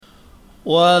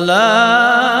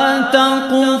ولا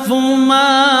تقف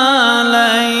ما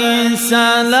ليس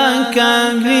لك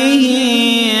به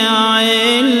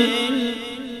علم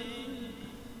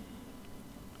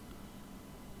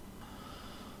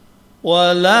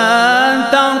ولا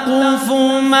تقف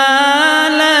ما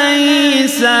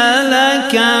ليس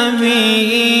لك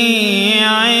به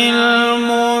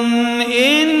علم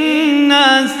إن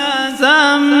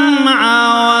السمع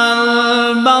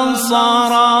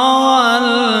والبصر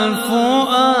والفؤاد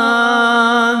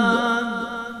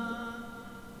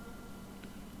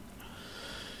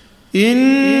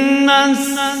إن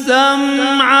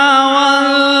السمع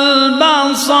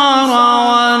والبصر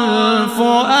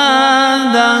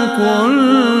والفؤاد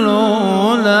كل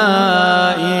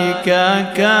أولئك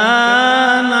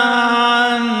كان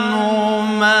عنه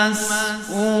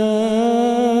مسؤولا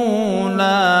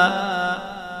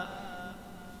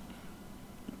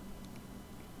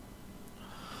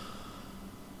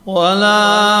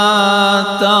ولا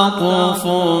تقف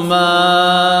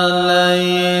ما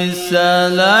ليس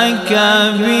لك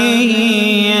به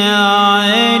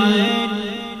علم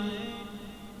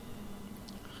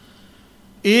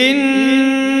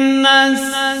إن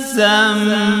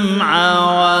السمع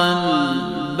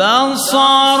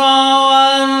والبصر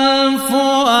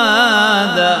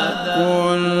والفؤاد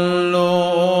كل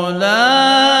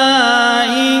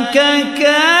أولئك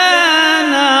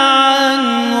كان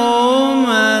عنه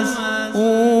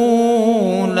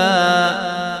مسؤولا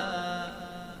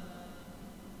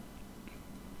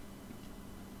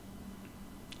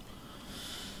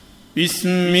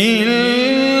بسم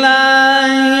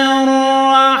الله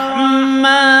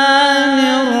الرحمن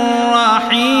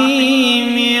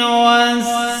الرحيم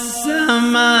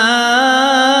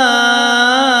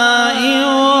والسماء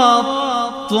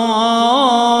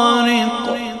والطارق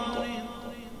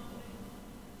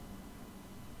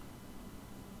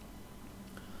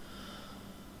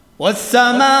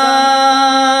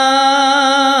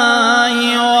والسماء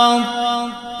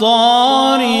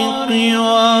والطارق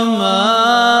وما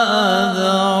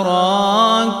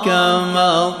أدراك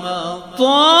ما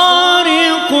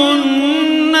الطارق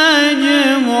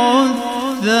النجم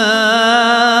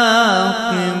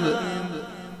الثاقب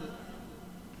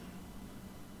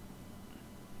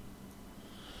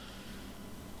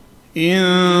إن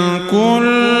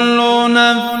كل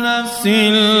نفس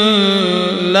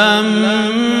لما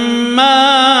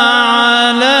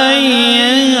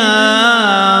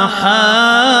عليها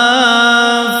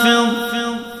حافظ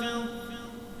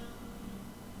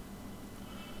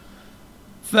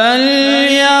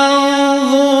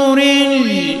فلينظر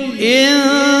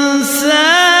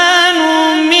الإنسان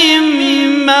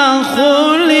مما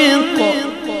خلق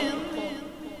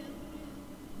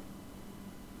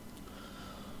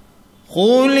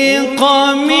خلق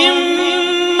من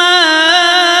ماء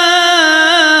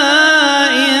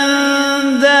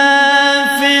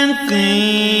دافق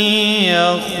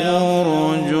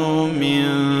يخرج من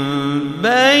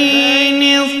بين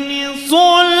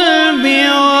الصلب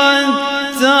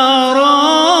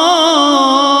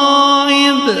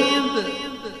والترائب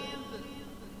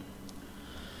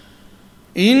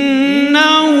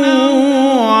إنه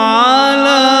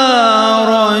على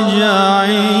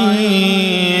رجعه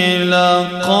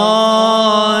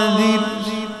لقادر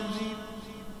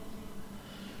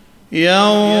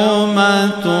يوم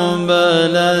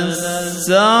تبلى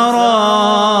السرائر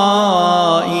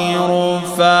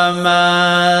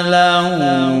فما له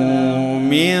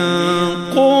من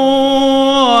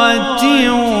قوة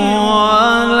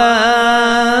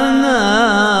ولا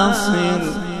ناصر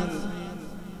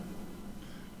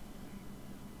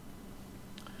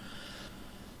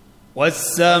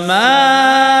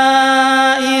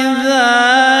والسماء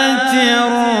ذات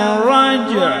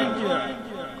الرجع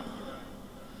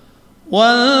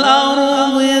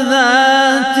والأرض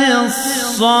ذات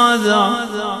الصدع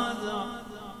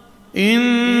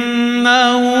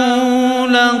إنه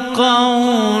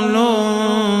لقول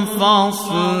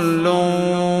فصل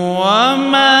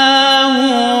وما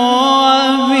هو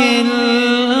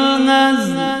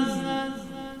بالهزل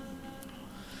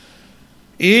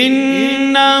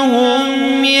إنهم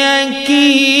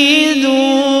يكيدون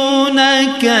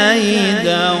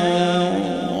كيدا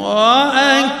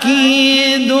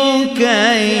وأكيد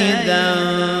كيدا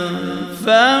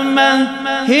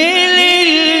فمهل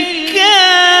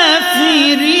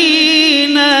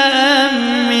الكافرين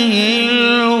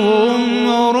أمهلهم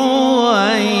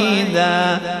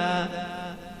رويدا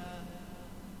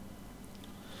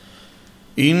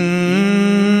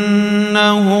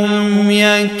إنهم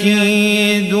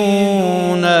يكيدون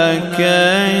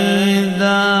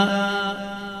كيدا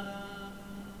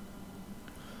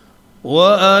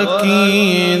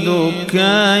وأكيد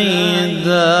كيدا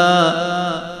كيدا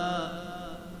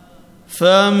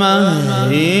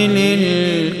فمهل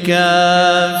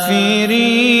الكافرين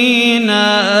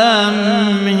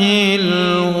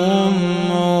أمهلهم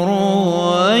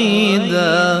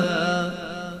رويدا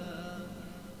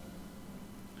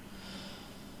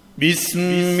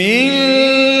بسم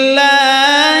الله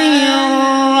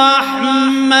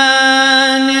الرحمن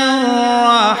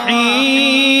الرحيم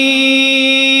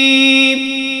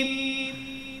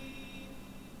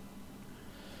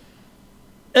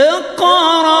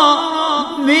اقرأ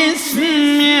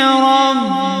باسم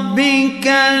ربك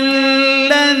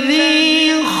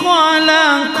الذي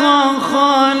خلق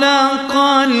خلق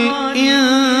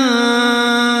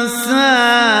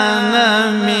الإنسان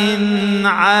من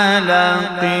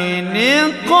علق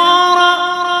اقرأ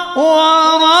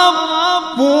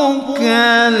وربك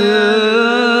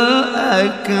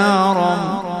الأكرم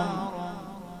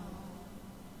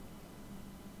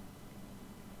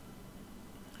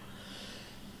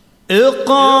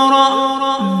اقرأ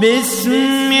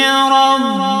باسم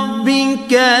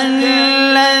ربك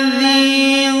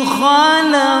الذي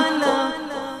خلق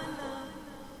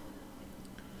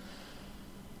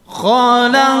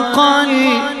خلق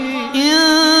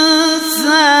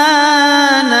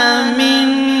الإنسان من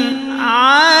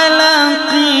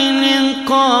علق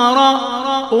اقرأ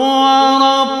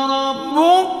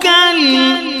وربك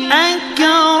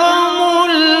الأكرم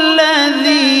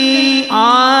الذي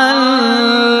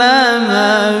علم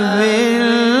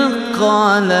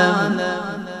بالقلم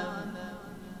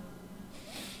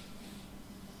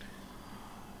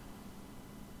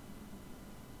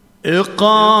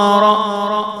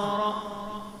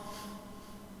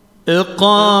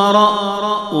اقرأ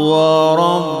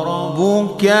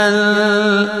وربك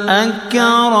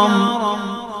الأكرم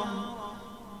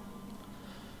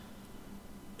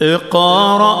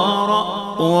اقرأ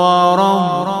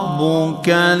وربك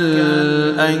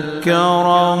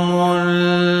الأكرم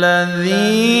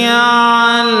الذي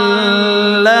علم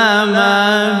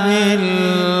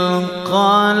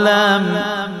بالقلم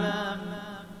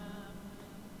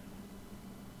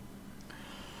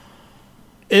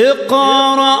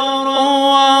اقرأ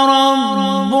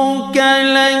وربك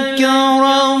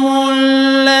الأكرم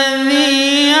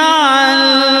الذي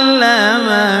علم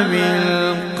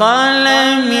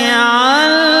بالقلم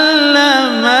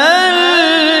علم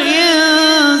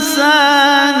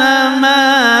الإنسان ما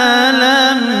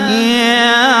لم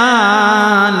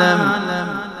يعلم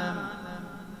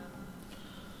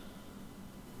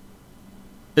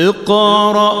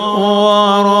اقرأ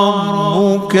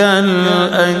وربك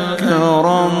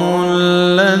الأكرم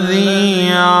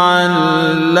الذي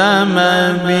علم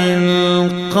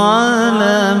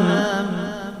بالقلم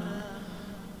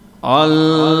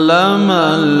علم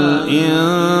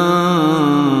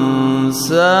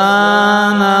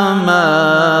الإنسان ما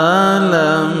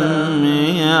لم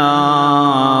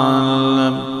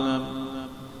يعلم.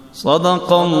 صدق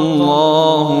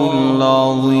الله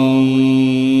العظيم.